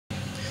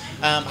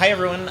Hi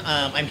everyone.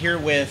 I'm here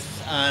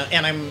with,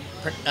 and I'm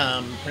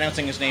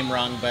pronouncing his name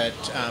wrong, but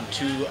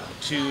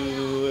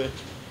Tuomo.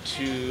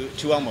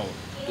 Tuomo.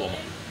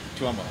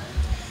 Tuomo.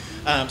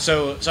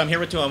 So I'm here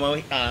with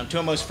Tuomo.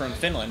 Tuomo's from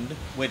Finland,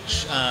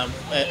 which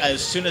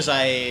as soon as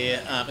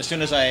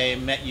I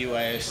met you,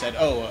 I said,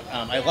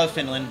 I love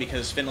Finland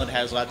because Finland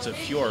has lots of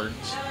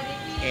fjords.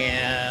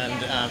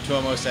 And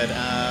Tuomo said,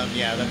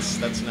 yeah,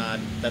 that's not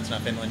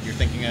Finland. You're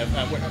thinking of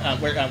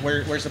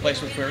where's the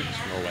place with fjords?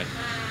 Norway.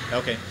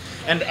 Okay.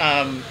 And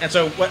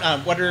so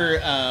what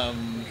are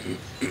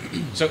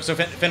so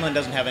Finland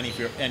doesn't have any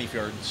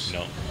fjords.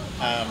 No.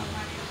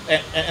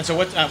 And so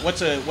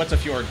what's a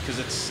fjord?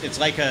 Because it's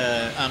like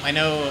a I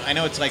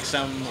know it's like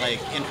some like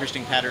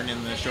interesting pattern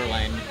in the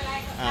shoreline.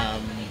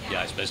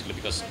 Yeah, it's basically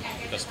because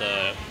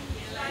the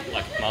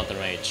like mountain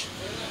range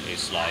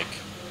is like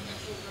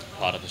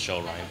part of the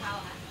shoreline.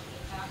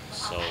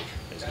 So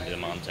basically the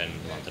mountain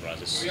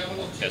rises.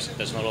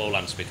 There's no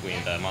lowlands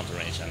between the mountain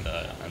range and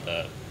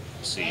the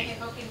sea.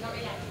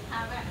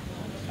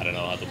 I don't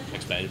know how to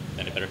explain it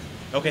any better.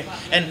 Okay.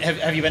 And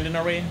have you been to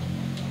Norway?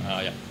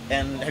 Yeah.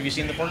 And have you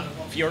seen the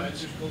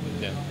fjords?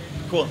 Yeah.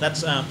 Cool.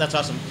 That's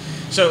awesome.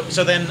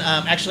 So then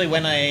actually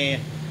when I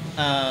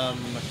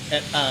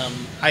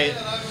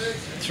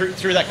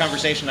through that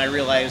conversation I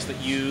realized that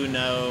you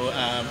know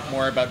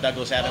more about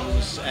Douglas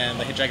Adams and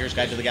the Hitchhiker's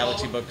Guide to the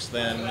Galaxy books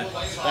than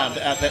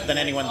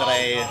anyone that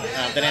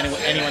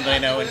I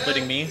know,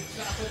 including me.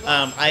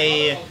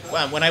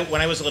 When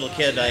I was a little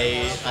kid,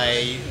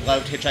 I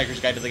loved Hitchhiker's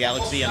Guide to the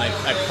Galaxy, and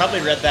I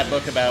probably read that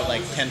book about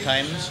like 10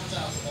 times,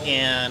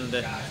 and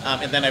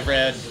then I've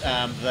read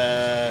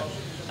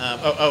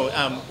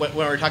when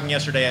we were talking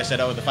yesterday, I said,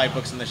 the 5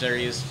 books in the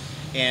series.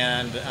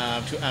 And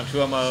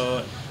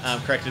Tuomo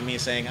corrected me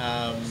saying,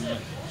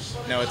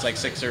 no, it's like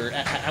 6 or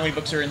how many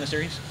books are in the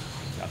series?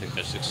 I think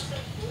there's 6.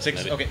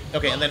 6. Maybe.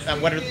 Okay. And then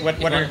what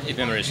are? If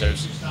memory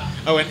serves.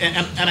 Oh,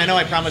 and I know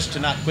I promised to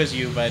not quiz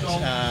you, but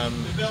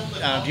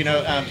do you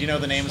know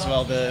the names of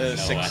all the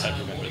 6? No, I don't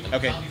remember them.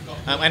 Okay.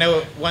 I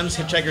know one's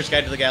Hitchhiker's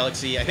Guide to the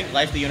Galaxy. I think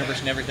Life, the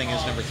Universe, and Everything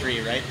is number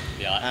 3, right?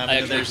 Yeah, I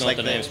actually know like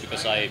the names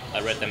because I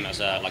read them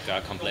as a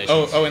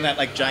compilation. And that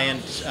like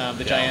giant,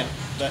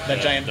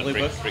 giant blue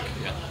book. Brick,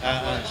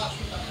 yeah.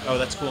 Oh,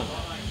 that's cool.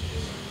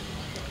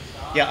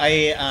 Yeah,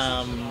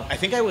 I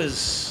think I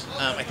was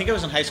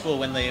in high school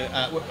when they.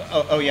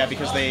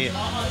 Because they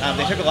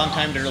took a long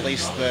time to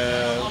release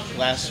the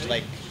last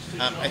I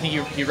think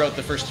you wrote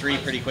the first 3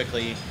 pretty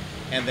quickly,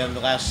 and then the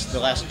last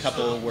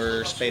couple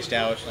were spaced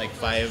out like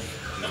 5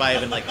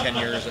 and like 10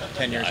 years I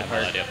apart. have no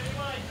idea.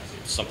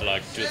 It's something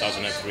like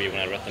 2003 when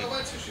I read them.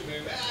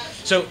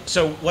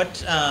 So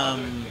what?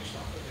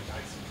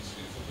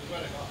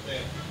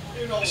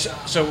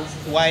 So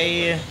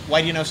why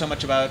do you know so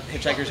much about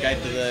Hitchhiker's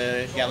Guide to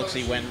the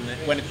Galaxy when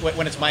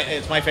it's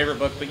my favorite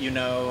book, but you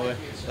know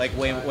like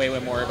way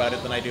more about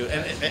it than I do,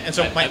 and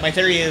so my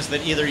theory is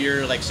that either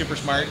you're like super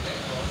smart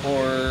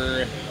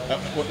or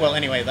well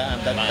anyway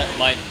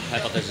my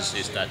hypothesis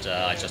is that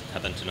I just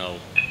happen to know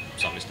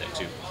some mistakes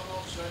you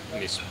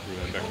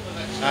misremember.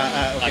 Okay.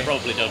 I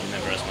probably don't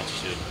remember as much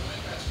as you,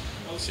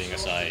 seeing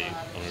as I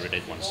only read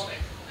it once.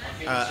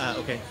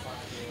 Okay.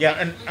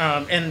 Yeah,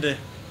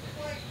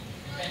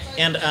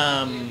 and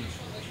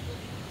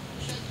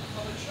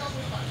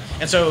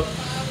so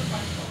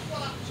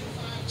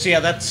yeah,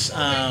 that's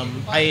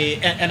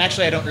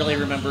actually I don't really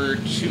remember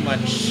too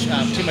much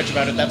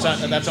about it.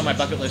 That's on my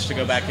bucket list to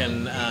go back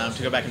and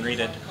read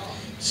it.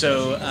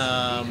 So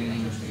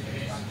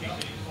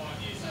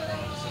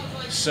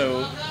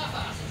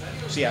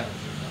yeah.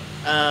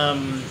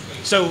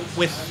 So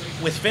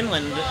with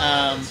Finland,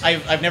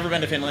 I've never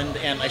been to Finland,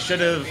 and I should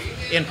have,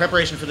 in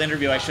preparation for the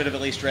interview, I should have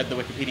at least read the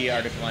Wikipedia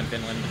article on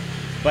Finland.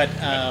 But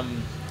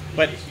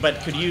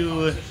could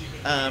you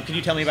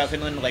tell me about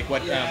Finland? Like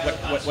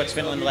what's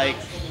Finland like?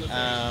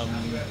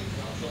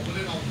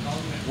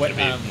 What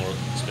be more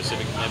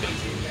specific, maybe?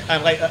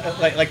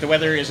 Like the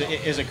weather, is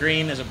it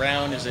green? Is it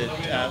brown? Is it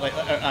does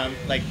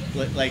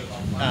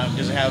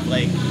it have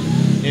like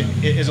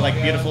is it like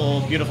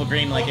beautiful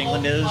green like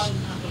England is,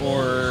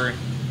 or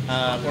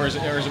is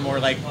it more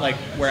like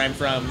where I'm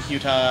from,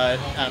 Utah,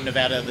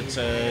 Nevada, that's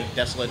a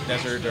desolate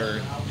desert,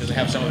 or does it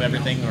have some of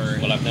everything? Or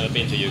Well, I've never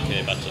been to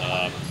UK, but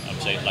I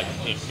would say like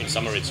in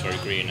summer it's very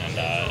green, and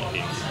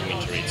in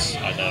winter it's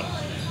either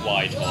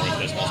white or if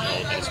there's no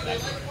snow, then it's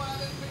black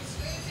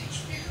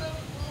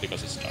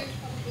because it's dark.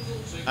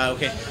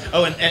 Okay.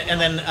 Oh, and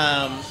then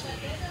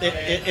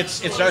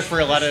it's dark for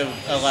a lot of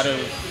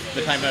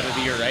the time out of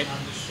the year, right?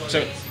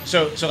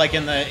 So like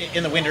in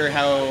the winter,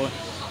 how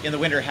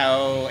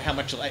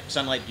much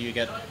sunlight do you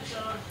get?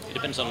 It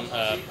depends on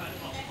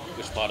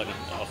which part of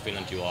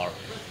Finland you are.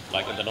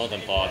 Like in the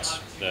northern parts,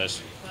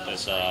 there's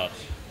a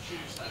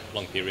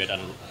long period,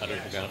 and I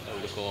don't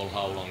recall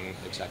how long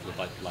exactly,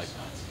 but like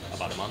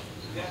about a month.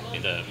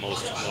 In the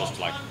most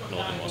like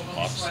northernmost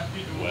parts,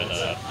 where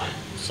the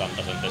sun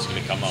doesn't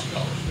basically come up,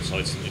 so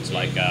it's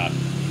like the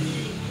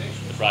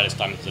brightest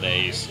time of the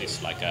day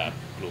is like a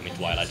gloomy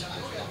twilight.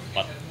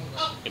 But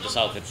in the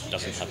south it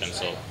doesn't happen,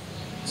 so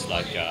It's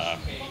like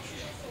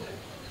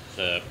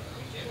the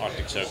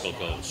Arctic Circle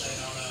goes,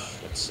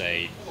 let's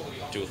say,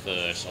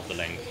 2/3 of the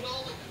length,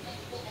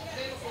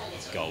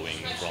 going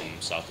from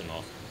south to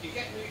north.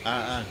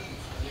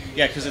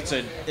 Yeah, because it's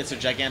a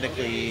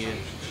gigantically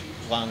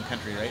long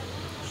country, right?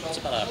 It's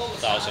about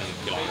 1,000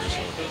 kilometers,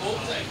 or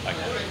like,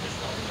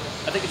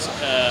 I think it's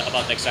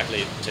about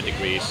exactly 10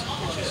 degrees,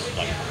 which is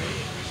like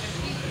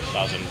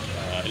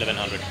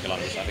 1,100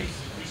 kilometers, I think.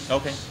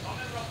 Okay.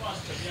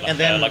 Like, And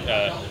then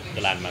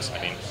the landmass, I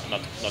mean,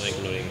 not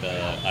including the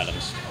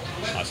islands.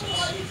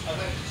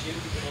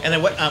 and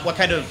then what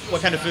kind of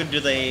food do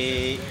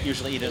they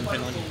usually eat in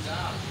Finland?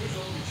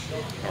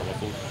 Normal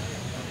food.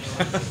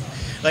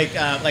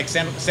 like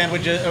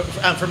sandwiches.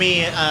 For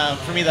me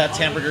that's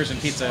hamburgers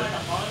and pizza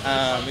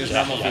is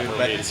normal food. For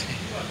But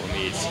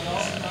me it's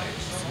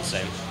the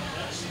same,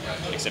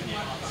 except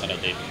I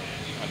don't eat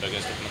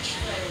hamburgers that much.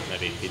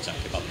 Maybe pizza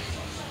and kebab.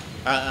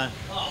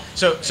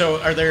 so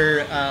are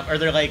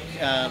there like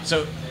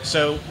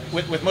so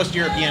with most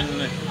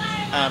European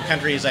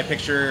countries, I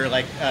picture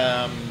like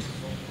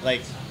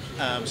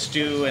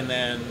stew and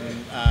then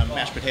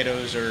mashed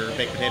potatoes or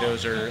baked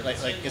potatoes, or like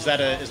is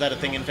that a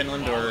thing in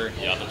Finland, or?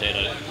 Yeah,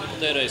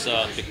 potato is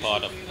a big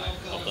part of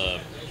the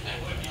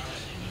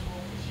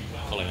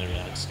culinary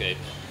landscape.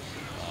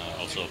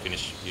 Also,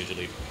 Finnish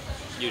usually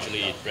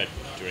eat bread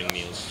during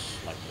meals,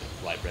 like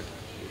rye bread.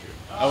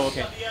 Oh,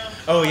 okay.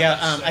 Oh, yeah.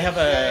 I have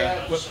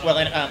well.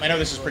 I know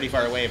this is pretty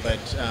far away, but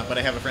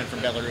I have a friend from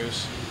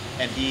Belarus,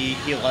 and he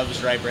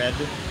loves rye bread.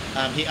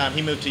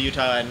 He moved to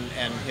Utah,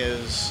 and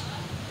his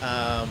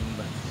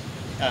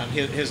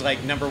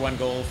like number one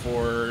goal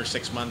for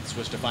 6 months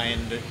was to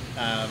find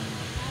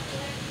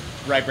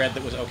rye bread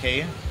that was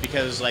okay,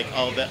 because like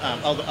all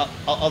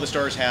the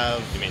stores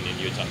have. You mean in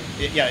Utah?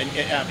 Yeah,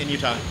 in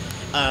Utah,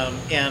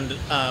 and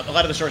a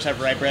lot of the stores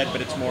have rye bread, but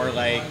it's more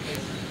like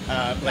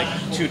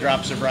 2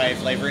 drops of rye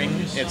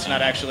flavoring. It's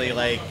not actually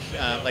like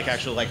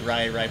actual like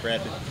rye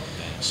bread.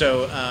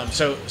 So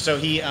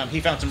he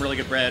found some really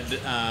good bread,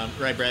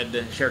 rye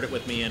bread, shared it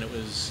with me, and it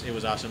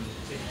was awesome.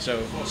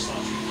 So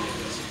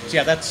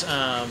yeah, that's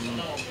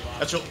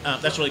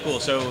really cool.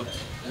 So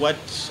what?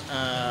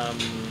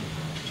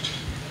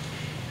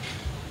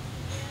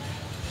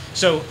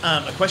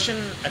 A question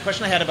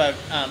I had about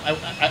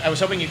I was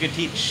hoping you could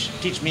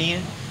teach me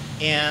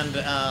and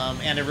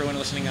everyone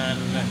listening on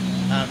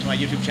to my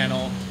YouTube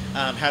channel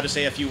how to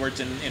say a few words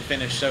in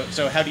Finnish.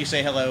 So how do you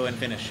say hello in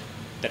Finnish?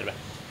 Terve.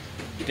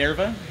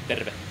 Terve?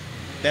 Terve.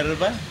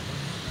 Terve?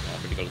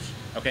 Pretty close.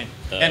 Okay.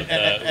 The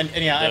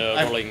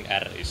Yeah. rolling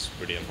R is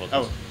pretty important.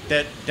 Oh,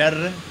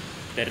 terve.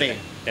 Terve.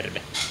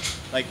 Terve.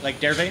 Like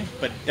terve,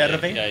 but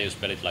terve. Yeah, you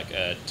spell it like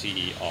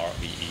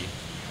T-E-R-V-E.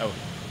 Oh,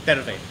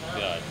 terve.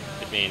 Yeah,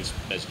 it means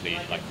basically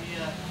like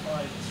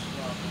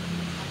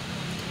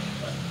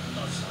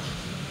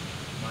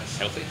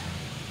healthy.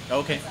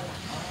 Okay.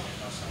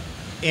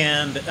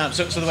 And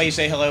so the way you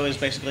say hello is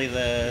basically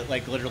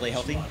literally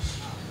healthy.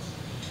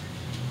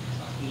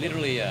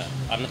 Literally,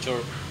 I'm not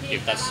sure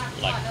if that's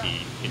like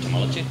the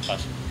etymology, but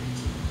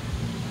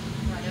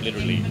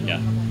literally,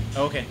 yeah.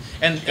 Okay.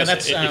 And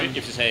that's if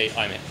you say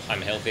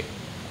I'm healthy,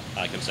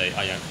 I can say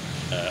I am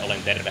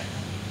olen terve.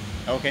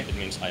 Okay. It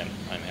means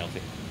I'm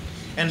healthy.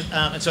 And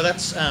so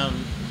that's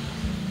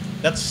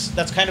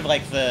kind of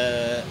like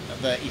the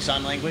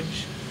Isan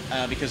language,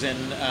 because in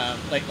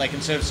like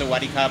instead of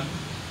sawadee kap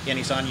in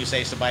Isan you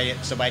say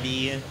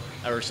sabaidi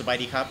or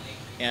sabaidi kap,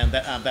 and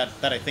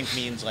that I think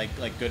means like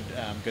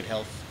good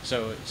health.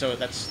 So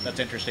that's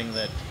interesting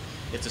that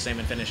it's the same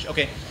in Finnish.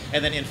 Okay,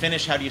 and then in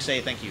Finnish, how do you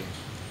say thank you?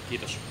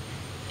 Kiitos.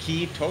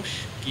 Kiitos.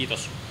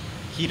 Kiitos.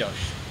 Kiitos.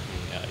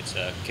 Yeah, it's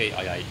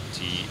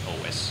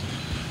Kiitos.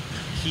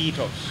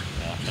 Kiitos.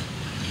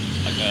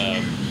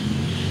 Yeah.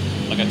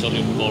 Like I told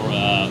you before,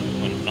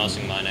 when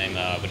pronouncing my name,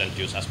 we don't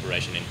use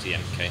aspiration in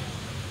TMK.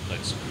 So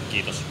it's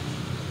Kiitos.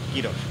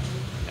 Kiitos.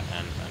 Yeah,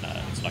 and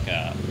it's like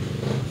a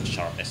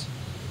sharp S.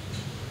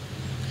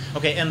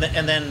 Okay, and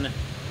then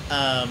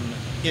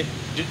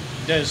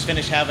does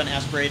Finnish have an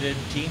aspirated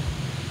T?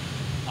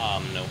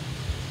 No.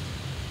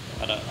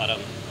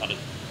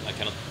 I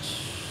cannot.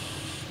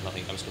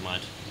 Nothing comes to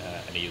mind.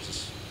 Any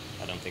uses.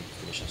 I don't think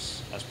Finnish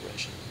has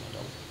aspiration at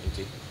all in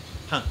T.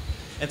 Huh.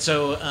 And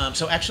so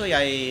actually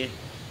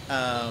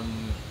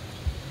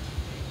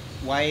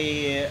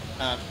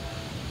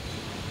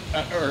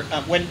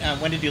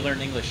when did you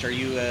learn English? Are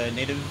you a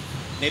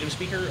native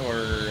speaker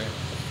or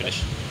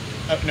Finnish?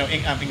 Oh, no,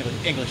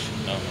 English.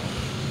 No.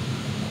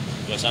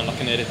 Do I sound like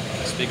a native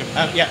speaker?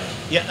 Yeah.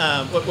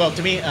 Well,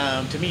 to me,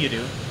 you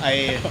do.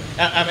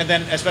 And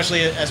then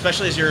especially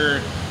as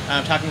you're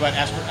talking about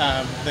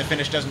the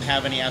Finnish doesn't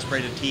have any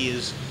aspirated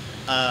T's.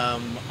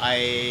 I'm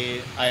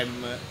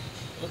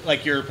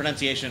like your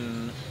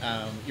pronunciation.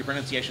 Your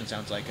pronunciation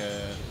sounds like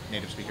a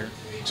native speaker.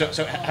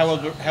 So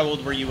how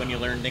old were you when you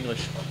learned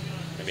English?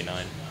 Maybe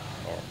 9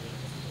 or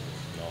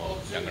no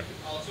younger.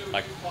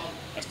 Like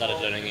I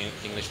started learning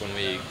English when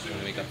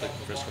we got the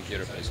first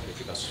computer, basically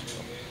because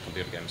of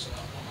computer games.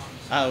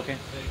 Ah, okay.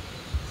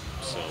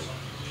 So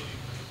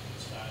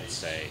let's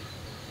say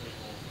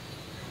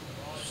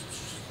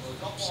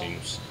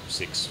seems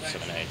 6,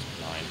 7, 8, 9,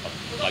 but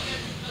like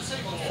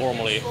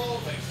formally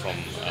from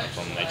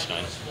age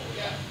 9.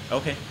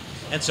 Okay.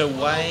 And so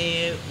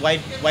why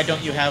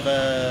don't you have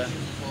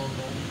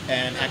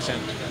an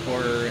accent,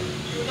 or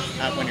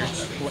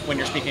when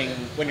you're speaking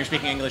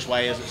English,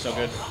 why is it so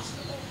good?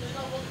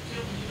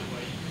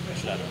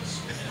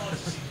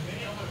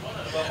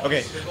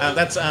 Okay,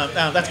 that's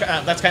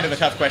kind of a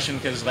tough question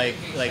because like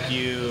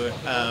you,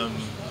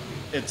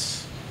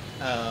 it's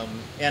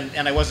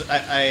and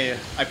I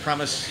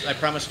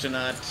promise to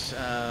not.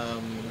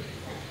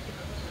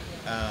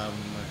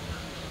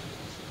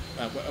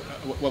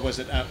 What was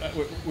it?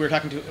 We were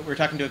talking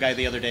to a guy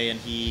the other day,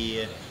 and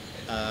he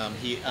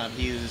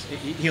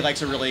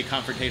likes a really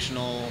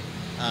confrontational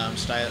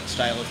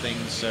style of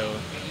things. So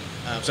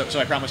I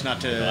promise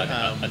not to.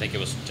 No, I think it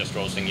was just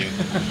roasting you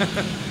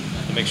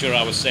to make sure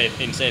I was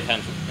in safe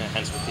hands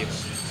with you.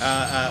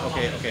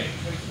 Okay.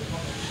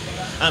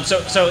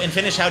 So in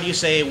Finnish, how do you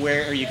say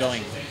 "Where are you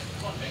going"?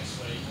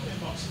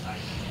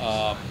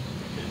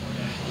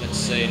 Let's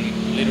say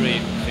in literary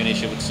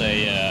Finnish, you would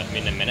say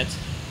 "minne menet."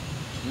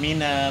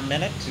 Minne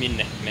menet.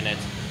 Minne menet.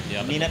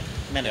 Yeah. Minne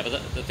menet. Yeah,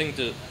 but the thing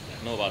to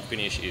know about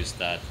Finnish is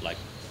that like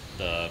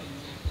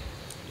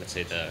let's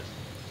say the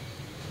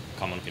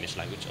common Finnish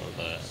language or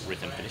the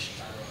written Finnish,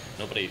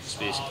 nobody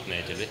speaks it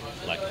natively,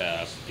 like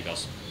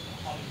because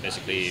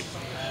basically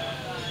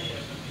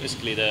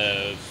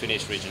the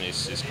Finnish region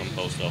is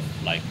composed of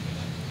like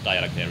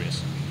dialect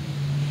areas,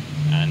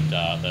 and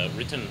the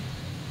written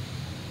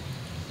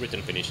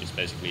Finnish is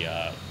basically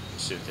a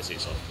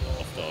synthesis of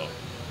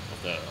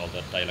all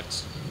the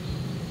dialects.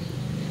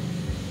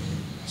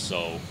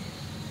 So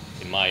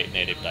in my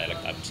native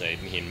dialect, I would say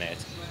 "mihin meet,"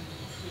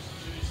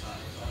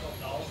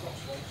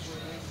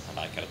 and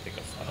I cannot think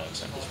of other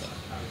examples.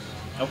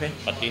 Okay.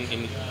 But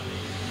in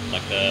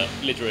like the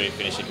literary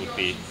Finnish, it would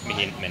be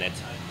 "mihin menet,"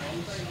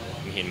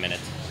 "mihin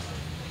menet."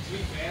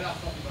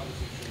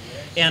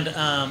 And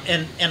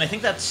I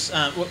think that's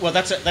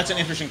that's an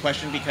interesting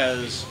question,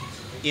 because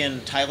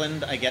in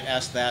Thailand I get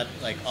asked that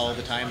like all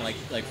the time,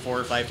 like 4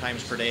 or 5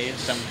 times per day.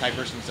 Some Thai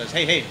person says,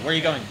 "Hey, where are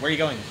you going? Where are you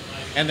going?"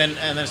 And then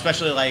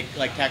especially like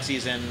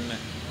taxis in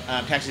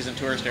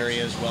tourist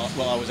areas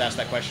will always ask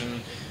that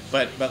question.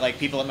 But like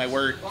people at my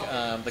work,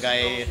 the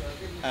guy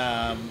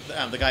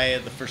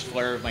at the first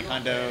floor of my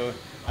condo,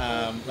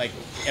 like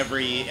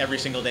every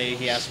single day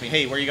he asks me,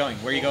 "Hey, where are you going?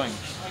 Where are you going?"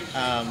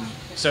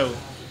 So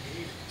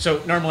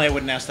normally I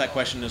wouldn't ask that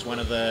question as one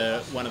of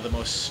the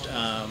most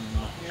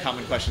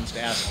common questions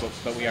to ask,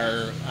 but we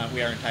are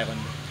in Thailand.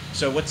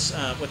 So what's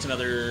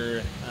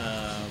another?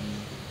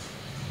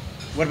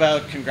 What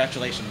about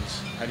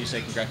congratulations? How do you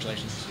say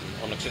congratulations?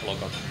 Onneksi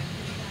olkoon.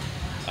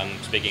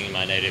 I'm speaking in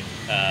my native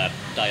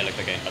dialect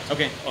again, but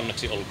okay.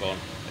 Onneksi olkoon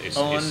is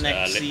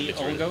Onneksi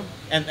olkoon.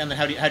 And then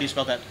how do you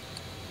spell that?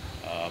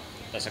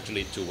 That's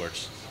actually 2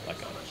 words.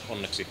 Like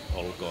onneksi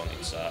olkoon,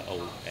 it's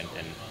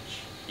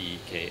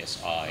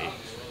ONNEKSI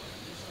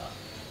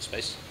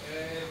space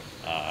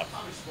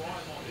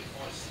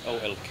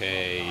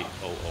OLKOON.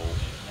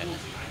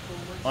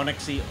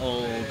 Onneksi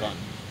olkoon.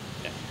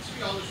 Yeah.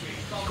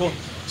 Cool.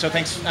 So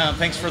thanks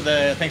for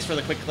the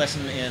quick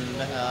lesson in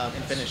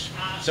Finnish.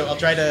 So I'll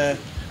try to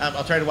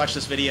watch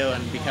this video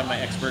and become my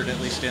expert at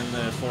least in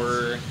the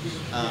 4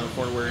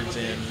 words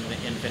in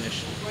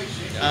Finnish.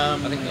 I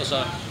think those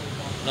are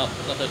not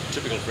the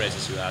typical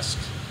phrases you ask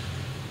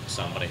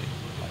somebody.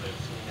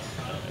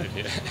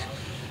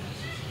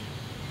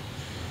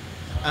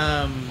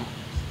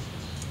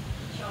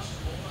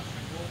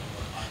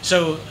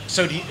 So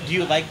do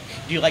you like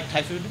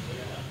Thai food?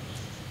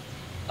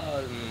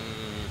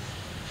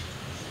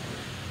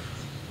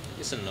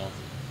 Yes and no.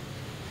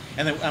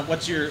 And then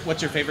what's your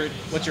favorite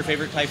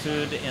Thai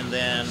food? And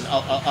then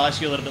I'll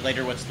ask you a little bit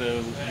later what's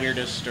the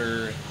weirdest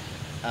or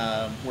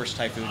worst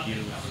Thai food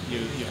you've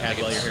had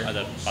while you're here.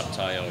 Either pad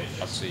Thai or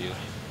pad see.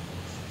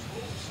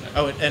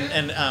 Oh,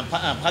 and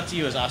pad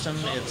see is awesome.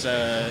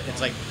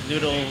 It's like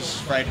noodles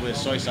fried with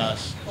soy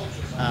sauce,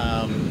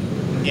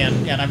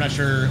 and I'm not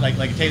sure like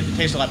it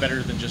tastes a lot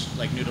better than just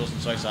like noodles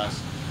and soy sauce.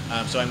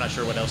 So I'm not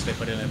sure what else they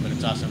put in it, but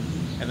it's awesome.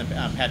 And then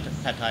pad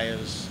Thai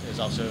is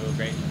also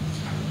great.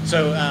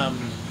 So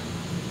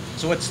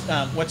what's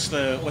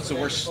the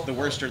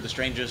worst or the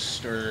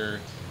strangest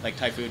or like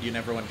Thai food you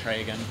never want to try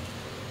again?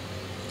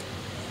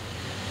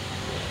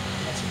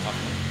 That's a tough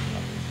one.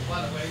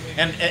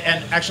 And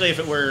actually, if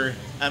it were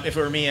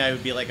me, I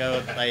would be like,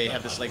 oh, I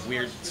have this like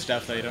weird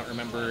stuff that I don't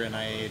remember, and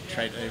I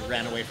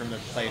ran away from the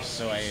place.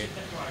 So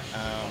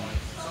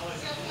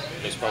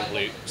there's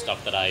probably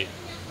stuff that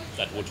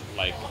would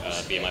like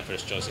be my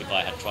first choice if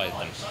I had tried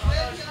them.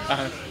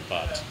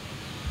 But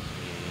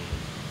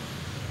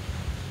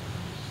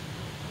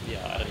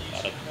yeah,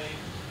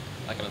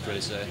 I cannot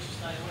really say.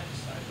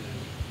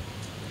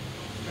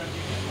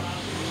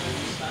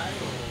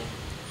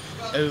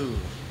 Oh.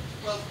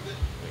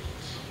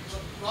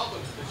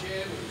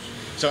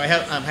 So I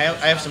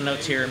have some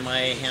notes here.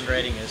 My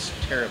handwriting is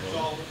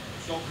terrible,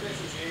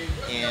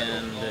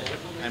 and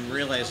I'm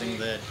realizing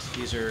that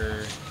these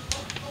are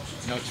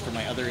notes for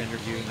my other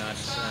interview, not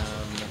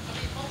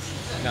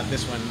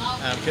this one,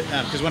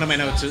 because one of my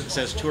notes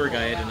says tour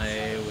guide, and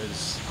I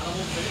was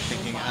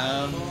thinking,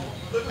 I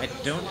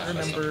don't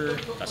remember.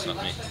 That's not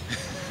me.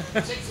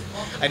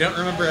 I don't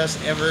remember us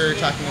ever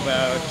talking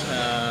about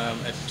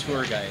a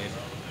tour guide.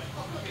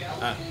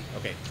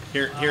 Okay,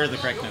 here are the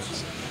correct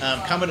notes.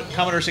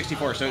 Commodore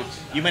 64. So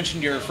you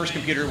mentioned your first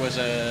computer was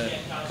a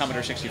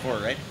Commodore 64,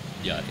 right?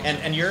 Yeah, I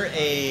think And you're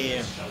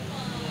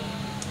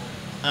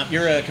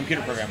a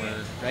computer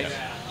programmer, right?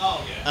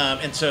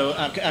 And so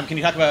can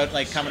you talk about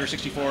like Commodore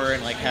 64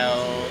 and like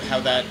how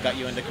that got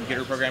you into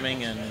computer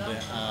programming and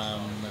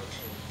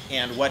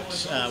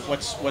what's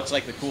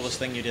like the coolest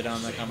thing you did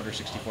on the Commodore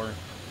 64?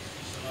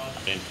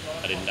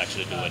 I didn't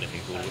actually do anything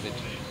cool with it.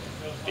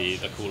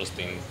 The coolest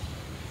thing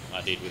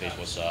I did with it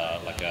was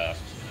like a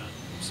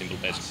simple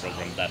basic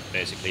program that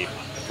basically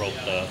broke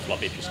the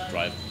floppy disk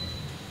drive,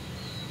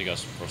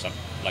 because for some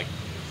like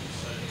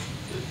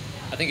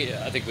I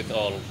think with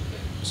all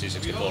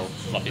C64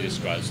 floppy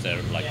disk drives,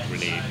 they're like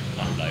really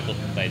unreliable.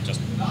 They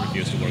just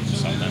refuse to work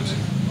sometimes,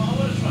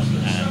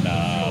 and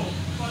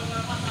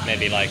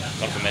maybe like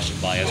confirmation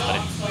bias,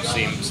 but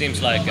it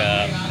seems like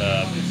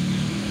the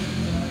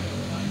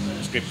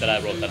script that I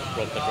wrote that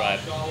broke the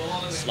drive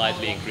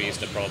slightly increased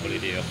the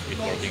probability of it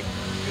working.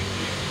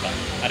 But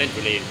I didn't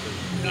really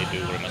do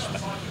very much.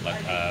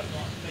 Like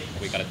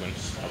we got it when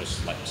I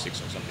was like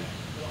 6 or something.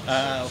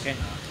 Okay.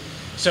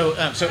 So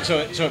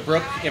it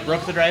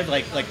broke the drive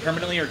like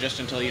permanently, or just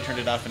until you turned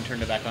it off and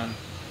turned it back on?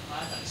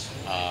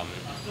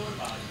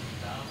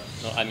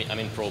 No, I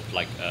mean probed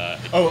like.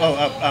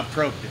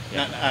 Probed.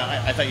 Yeah. Not,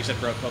 I thought you said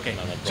broke. Okay.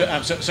 No,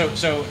 probed.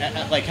 So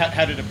like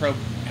how did it probe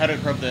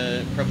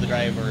the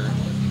drive, or?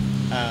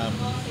 No,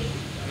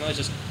 I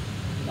just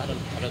I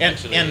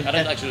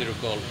don't actually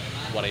recall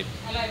what it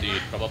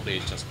did. Probably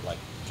just like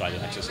try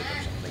to access it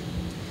or something.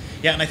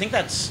 Yeah, and I think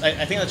that's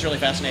really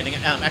fascinating.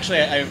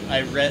 Actually,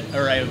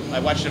 I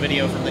watched a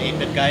video from the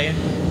 8-bit guy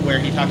where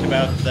he talked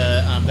about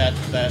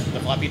the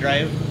floppy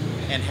drive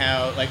and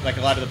how like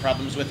a lot of the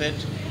problems with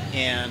it,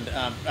 and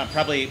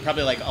probably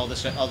like all the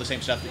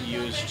same stuff that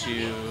you use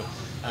to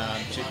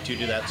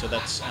do that. So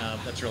that's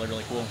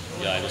really cool.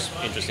 Yeah, it was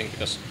interesting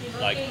because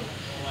like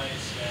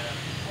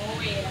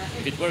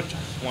if it worked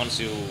once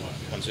you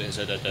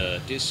inserted a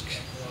disk,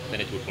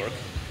 then it would work.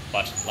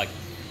 But like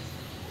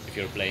if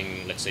you're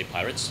playing, let's say,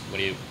 Pirates,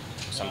 when you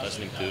sometimes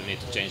need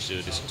to change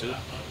to disk 2,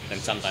 then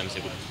sometimes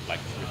it would like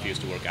refuse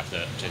to work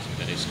after changing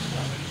the disk.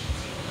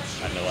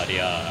 I had no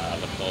idea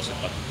what caused it,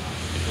 but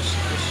it was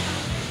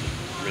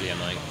really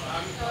annoying.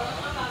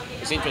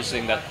 It's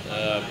interesting that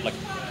like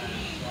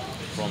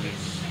from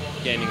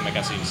gaming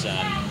magazines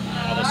and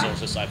other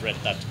sources, I've read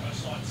that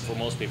for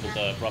most people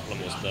the problem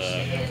was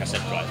the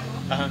cassette drive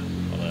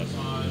or the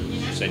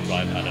cassette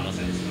drive. I don't know.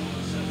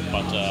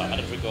 But I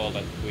don't recall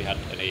that we had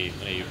any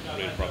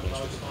real problems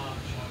with it.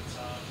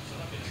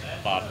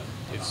 But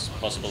it's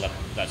possible that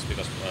that's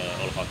because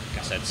all of our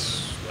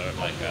cassettes were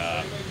like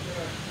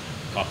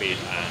copied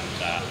and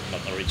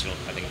not original.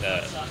 I think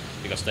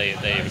because they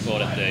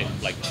recorded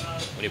like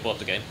when you bought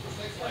the game.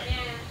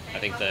 I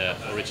think the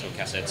original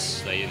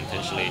cassettes they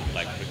intentionally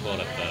like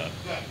recorded the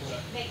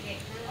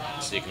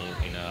signal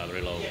in a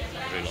very low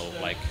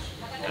like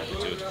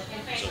amplitude,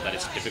 so that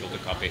it's difficult to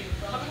copy.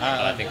 But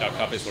I think our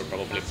copies were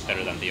probably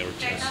better than the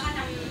originals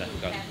that we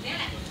got.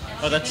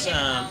 Oh,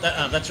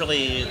 that's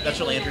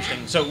really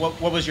interesting. So,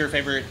 what was your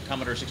favorite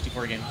Commodore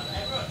 64 game?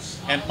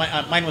 And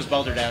mine was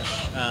Balderdash.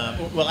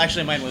 Well,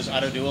 actually, mine was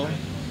Auto Duel.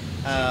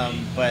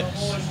 But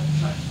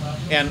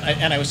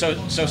I was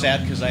so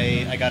sad because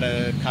I got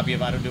a copy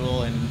of Auto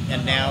Duel,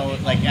 and now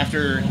like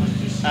after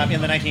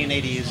in the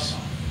 1980s,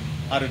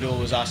 Auto Duel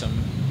was awesome.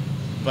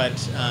 But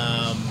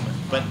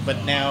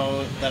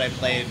now that I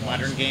played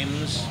modern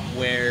games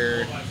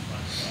where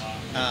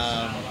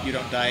you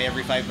don't die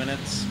every 5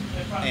 minutes,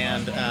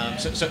 and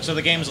so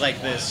the game's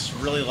like this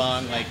really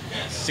long, like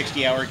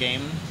 60-hour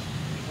game.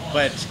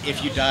 But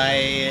if you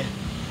die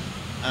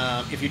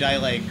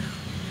like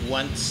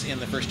once in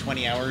the first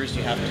 20 hours,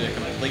 you have to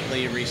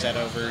completely reset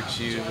over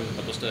to.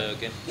 What was the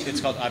game?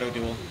 It's called Auto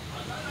Duel.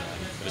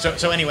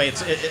 So anyway,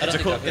 it's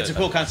a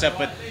cool concept,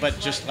 but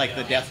just like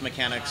the death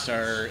mechanics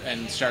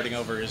and starting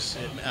over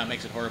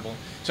makes it horrible.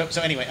 So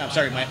anyway, I'm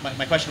sorry.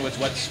 My question was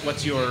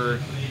what's your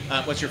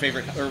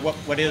favorite, or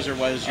what is or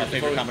was your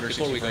favorite Commodore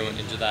 64? Before we go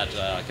into that,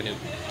 can you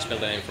spell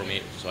the name for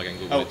me so I can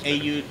Google it?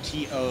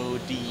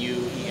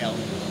 Autoduel.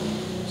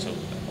 So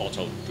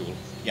Auto Duel.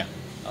 Yeah.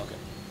 Okay.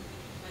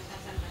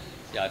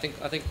 Yeah, I think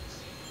I'd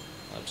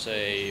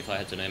say if I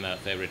had to name a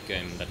favorite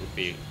game, that would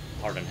be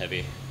Hard and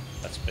Heavy.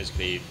 That's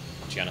basically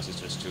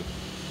Genesis 2.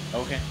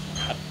 Okay.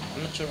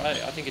 I'm not sure.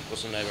 I think it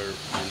was never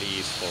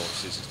released for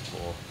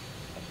C64.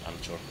 I'm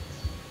not sure.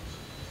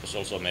 It was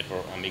also made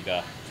for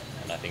Amiga,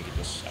 and I think it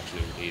was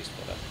actually released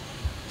for that.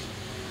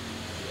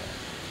 Yeah.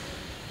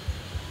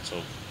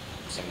 So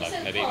something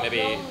like maybe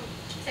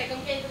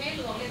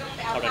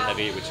Hard and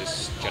Heavy, which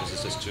is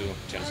Genesis 2,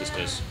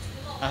 Genesis.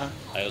 Uh-huh.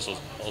 I also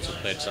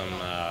played some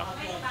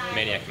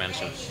Maniac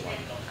Mansion.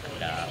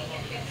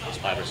 and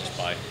Spy vs.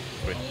 Spy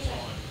 3.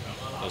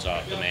 Those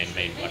are the main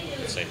like,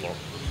 let's say for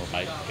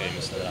high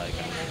games that I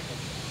can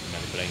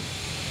remember playing.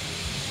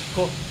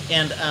 Cool.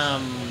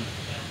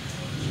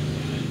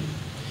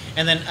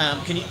 And then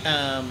can you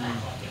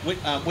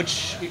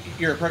which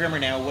you're a programmer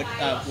now?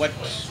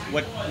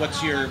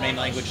 What's your main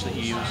language that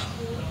you use?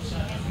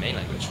 Main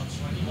language.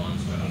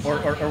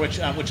 Or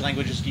which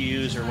languages do you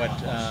use, or what?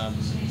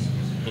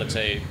 Let's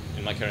say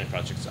in my current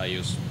projects I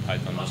use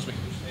Python mostly.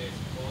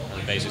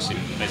 And basis in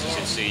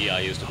C I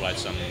used to write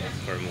some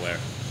firmware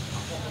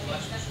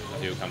a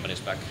few companies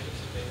back.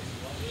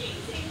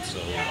 So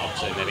I'd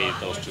say maybe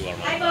those two are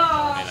my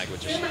main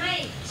languages.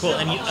 Cool.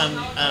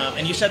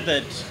 And you said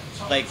that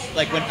like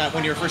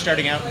when you were first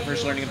starting out,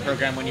 first learning the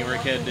program when you were a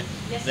kid,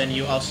 then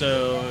you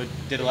also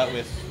did a lot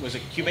with, was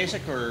it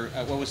QBasic, or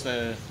what was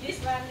the?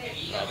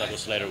 That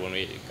was later when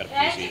we got a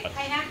PC, but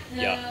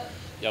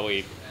yeah,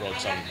 we wrote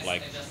some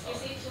like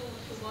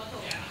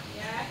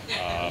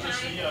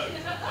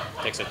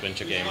text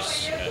adventure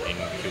games in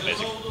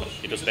QBasic. But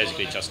it was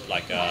basically just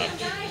like a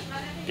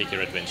pick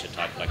your adventure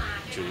type, like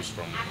choose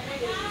from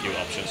a few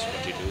options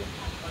what you do.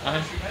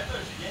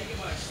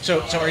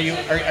 So are you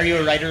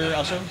a writer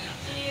also?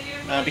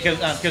 Because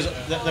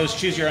those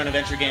choose your own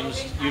adventure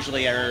games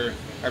usually are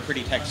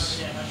pretty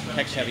text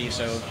heavy.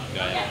 So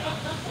yeah.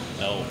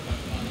 No,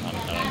 I'm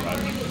not a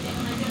writer.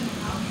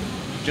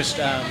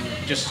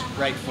 Just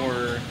write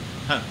for.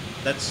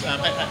 That's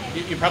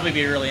you'd probably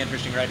be a really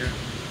interesting writer.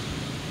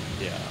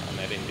 Yeah,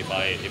 maybe if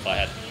I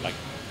had like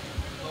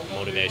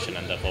motivation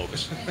and the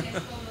focus.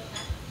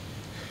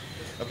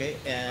 Okay,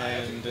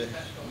 and let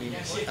me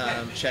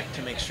check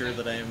to make sure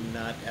that I'm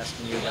not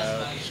asking you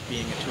about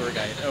being a tour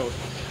guide.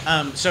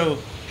 So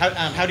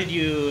how did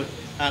you?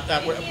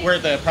 We're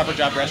at the Proper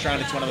Job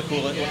restaurant. It's one of the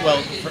coolest.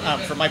 Well,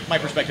 from my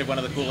perspective, one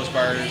of the coolest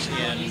bars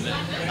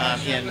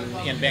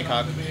in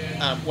Bangkok.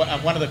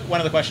 One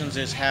of the questions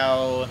is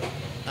how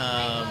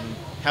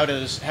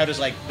does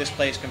like this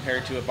place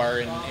compare to a bar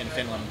in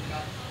Finland?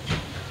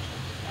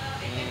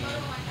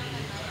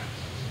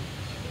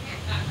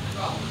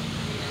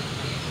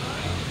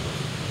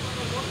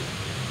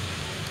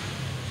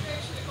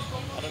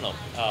 I don't know.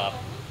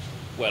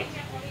 Well,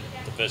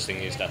 the first thing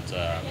is that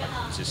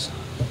this is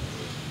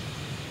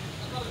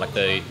like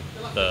the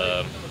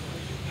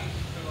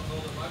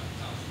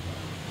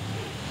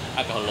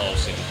alcohol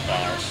laws in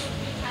bars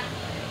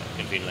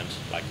in Finland,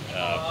 like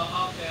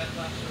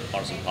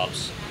bars and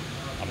pubs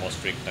are more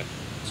strict.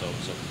 So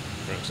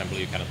for example,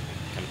 you cannot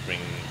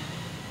bring,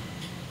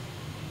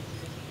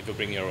 if you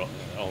bring your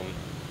own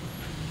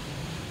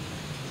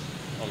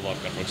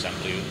vodka, for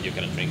example, you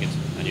cannot drink it,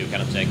 and you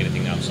cannot take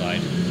anything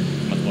outside.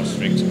 It's much more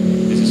strict.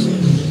 This is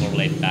more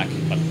laid back,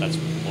 but that's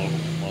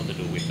more to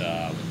do with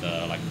the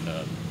like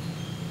the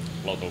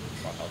local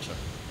bar culture.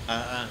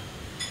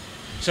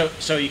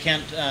 So you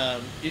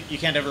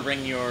can't ever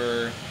bring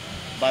your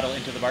bottle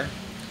into the bar?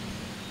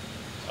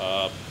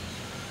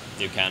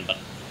 You can, but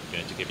you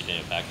need to keep it in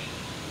your bag.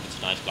 It's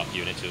a nightclub.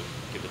 You need to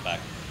keep it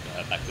back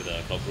to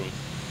the cloakroom.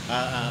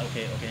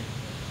 Okay.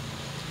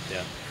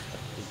 Yeah,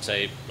 I'd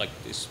say like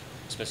this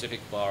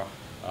specific bar.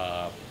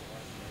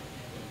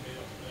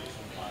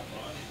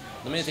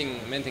 The main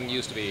thing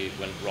used to be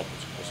when Rob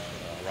was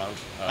around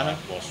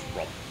was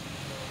Rob,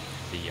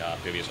 the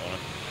previous owner.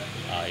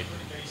 I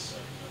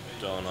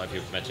don't know if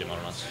you've met him or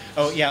not.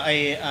 Oh yeah,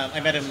 I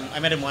met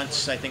him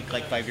once, I think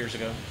like 5 years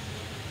ago.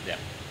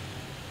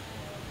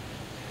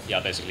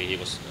 Yeah, basically he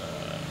was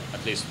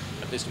at least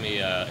to me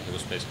he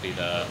was basically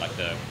the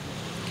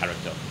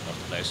character of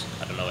the place.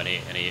 I don't know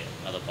any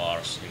other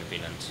bars in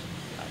Finland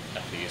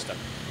at least that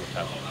would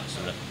have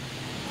similar.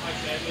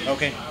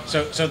 Okay,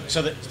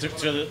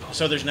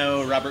 so there's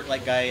no Robert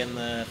like guy in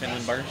the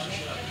Finland bars?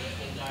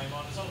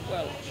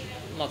 Well,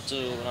 not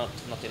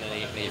in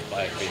any I've been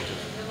to.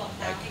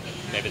 Like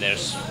maybe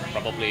there's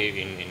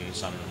probably in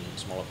some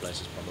smaller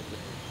places probably,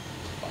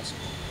 but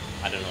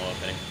I don't know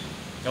of any.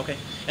 Okay,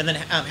 and then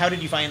how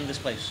did you find this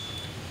place?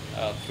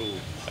 Through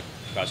like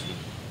guys who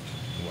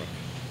work.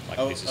 Like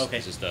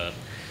this is the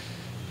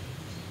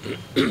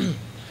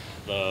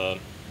the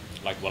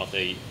like one of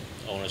the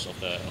owners of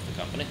the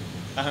company.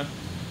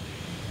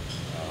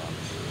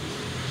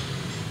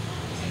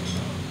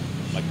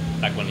 Like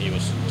back when he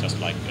was just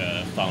like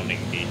founding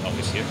the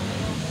office here.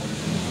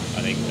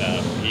 I think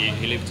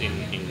he lived in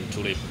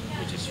Tulip,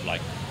 which is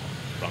like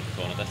around the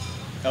corner there.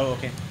 Oh,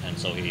 okay. And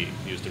so he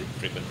used to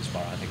frequent this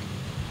bar, I think.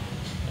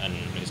 And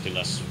he still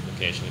does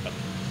occasionally, but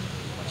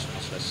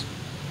much less.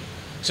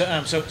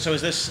 So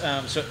is this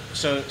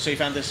so you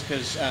found this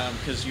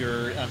because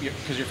your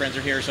friends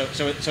are here? So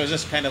is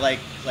this kind of like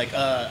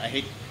I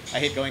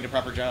hate going to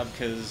Proper Job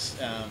because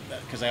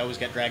I always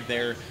get dragged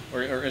there,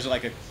 or is it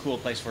like a cool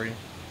place for you?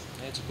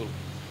 Yeah, it's a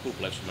cool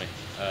place for me.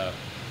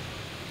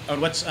 And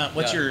what's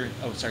yeah. your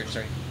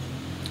sorry.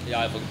 Yeah,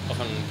 I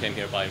often came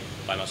here by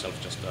myself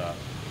just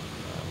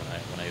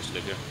when I used to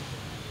live here.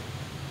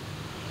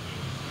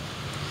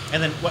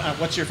 And then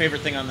what's your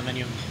favorite thing on the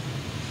menu?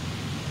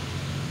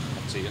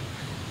 See you.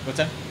 What's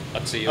that?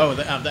 Patsi. Oh,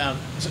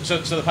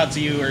 so the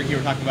Patsi you were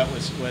talking about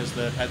was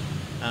the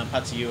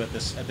Patsi at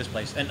this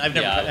place, and I've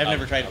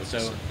never tried it.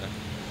 So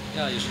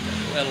yeah, you should.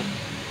 Well,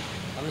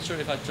 I'm not sure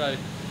if I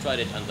tried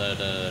it under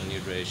the new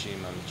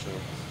regime. I'm not sure.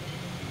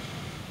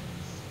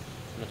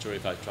 I'm not sure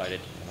if I tried it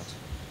or not.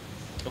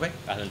 okay.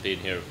 I haven't been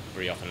here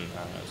very often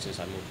since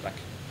I moved back.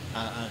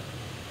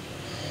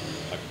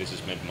 Like this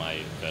is maybe my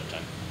third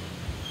time.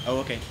 Oh,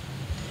 okay.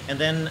 And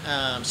then,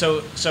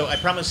 so I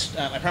promised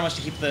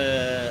to keep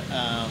the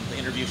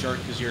interview short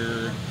because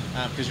you're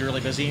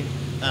really busy.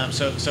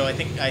 So I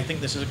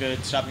think this is a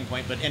good stopping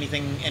point. But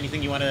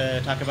anything you want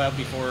to talk about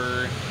before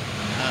we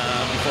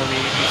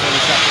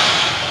stop?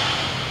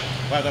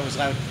 Wow, that was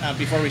loud.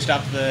 Before we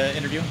stop the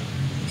interview.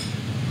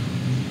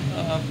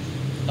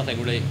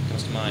 Nothing really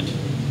comes to mind.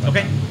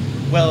 Okay.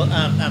 Well,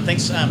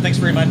 thanks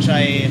very much.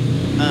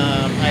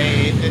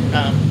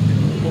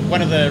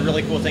 One of the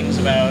really cool things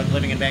about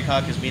living in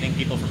Bangkok is meeting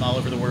people from all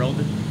over the world.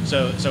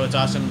 So it's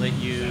awesome that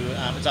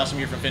it's awesome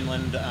you're from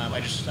Finland.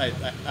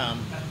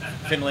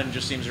 Finland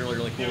just seems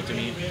really cool to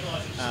me.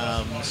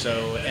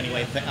 So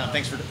anyway,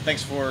 thanks for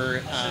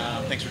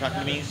talking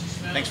to me.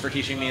 Thanks for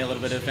teaching me a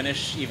little bit of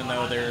Finnish, even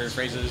though there are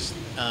phrases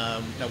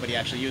nobody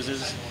actually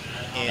uses.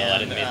 And, no, I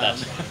didn't mean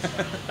that.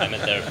 I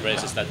meant there are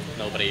phrases that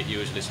nobody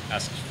usually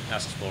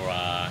asks for,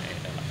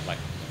 like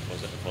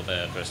for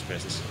the first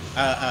phrases.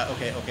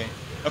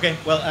 Okay.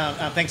 Well,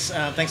 thanks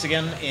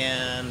again,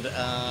 and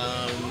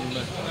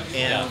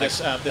yeah,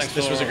 this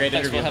was a great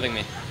interview. Thanks for having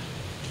me.